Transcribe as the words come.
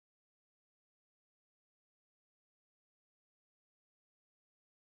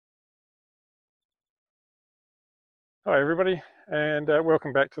Hi everybody, and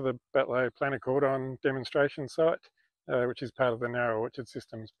welcome back to the Batlow Planter Cordon demonstration site, which is part of the Narrow Orchard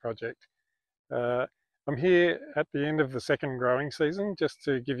Systems project. Uh, I'm here at the end of the second growing season just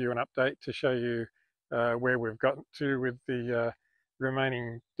to give you an update to show you where we've gotten to with the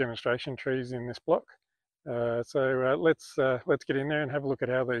remaining demonstration trees in this block. Let's get in there and have a look at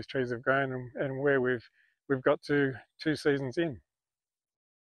how these trees have grown and where we've got to 2 seasons in.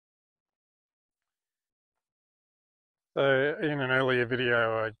 So in an earlier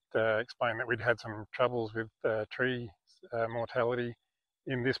video, I explained that we'd had some troubles with tree mortality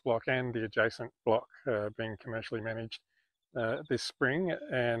in this block and the adjacent block being commercially managed this spring,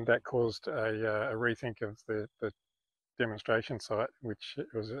 and that caused a rethink of the demonstration site, which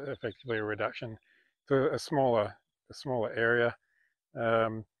was effectively a reduction to a smaller area.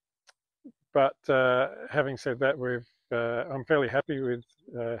 Um, but having said that, I'm fairly happy with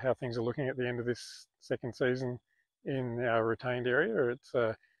how things are looking at the end of this second season in our retained area.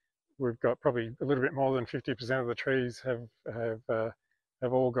 We've got probably a little bit more than 50% of the trees have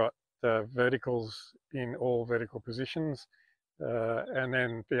all got verticals in all vertical positions, and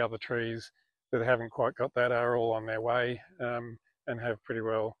then the other trees that haven't quite got that are all on their way, and have pretty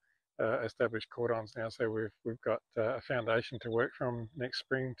well established cordons now. So we've got a foundation to work from next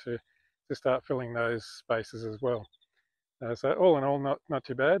spring to start filling those spaces as well. So all in all, not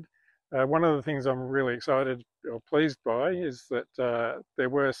too bad. One of the things I'm really excited or pleased by is that there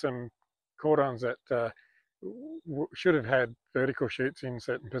were some cordons that should have had vertical shoots in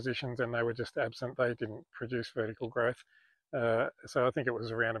certain positions, and they were just absent. They didn't produce vertical growth. So I think it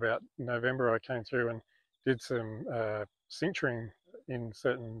was around about November I came through and did some cincturing in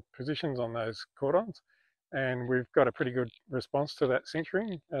certain positions on those cordons, and we've got a pretty good response to that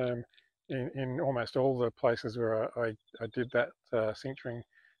cincturing. In almost all the places where I did that cincturing,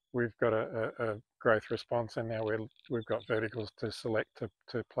 we've got a growth response, and now we've got verticals to select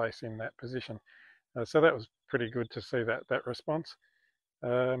to place in that position. So that was pretty good to see that response.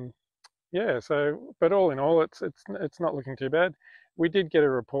 Um, yeah. So, but all in all, it's not looking too bad. We did get a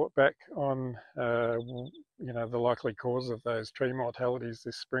report back on the likely cause of those tree mortalities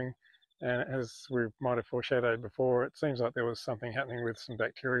this spring, and as we might have foreshadowed before, it seems like there was something happening with some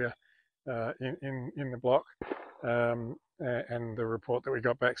bacteria in the block. And the report that we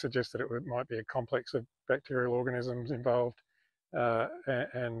got back suggested it might be a complex of bacterial organisms involved,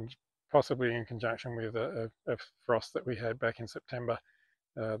 and possibly in conjunction with a frost that we had back in September,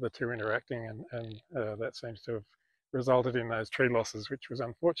 the two interacting, and that seems to have resulted in those tree losses, which was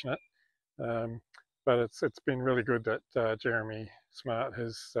unfortunate. Um, but it's been really good that Jeremy Smart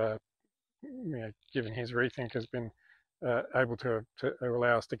has given his rethink, has been able to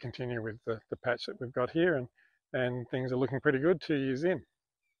allow us to continue with the patch that we've got here, and things are looking pretty good 2 years in.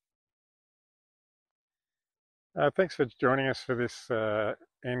 Thanks for joining us for this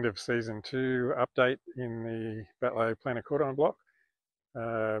end of season 2 update in the Batlow Planter Cordon block.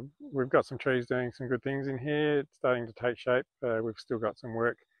 We've got some trees doing some good things in here. It's starting to take shape. We've still got some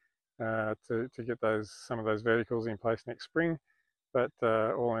work to get some of those verticals in place next spring. But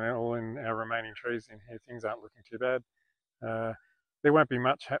all in our remaining trees in here, things aren't looking too bad. There won't be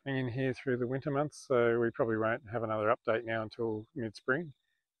much happening in here through the winter months, so we probably won't have another update now until mid-spring.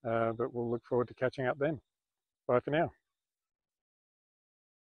 But we'll look forward to catching up then. Bye for now.